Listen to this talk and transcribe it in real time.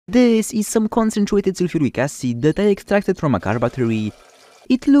This is some concentrated sulfuric acid that I extracted from a car battery.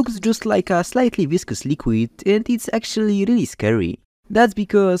 It looks just like a slightly viscous liquid, and it's actually really scary. That's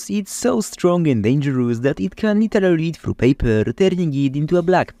because it's so strong and dangerous that it can literally eat through paper, turning it into a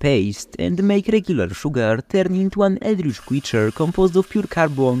black paste, and make regular sugar turn into an eldritch creature composed of pure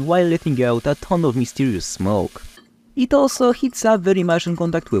carbon while letting out a ton of mysterious smoke. It also heats up very much in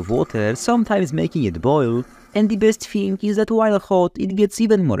contact with water, sometimes making it boil, and the best thing is that while hot it gets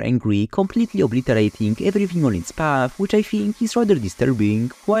even more angry, completely obliterating everything on its path, which I think is rather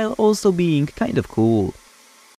disturbing, while also being kind of cool.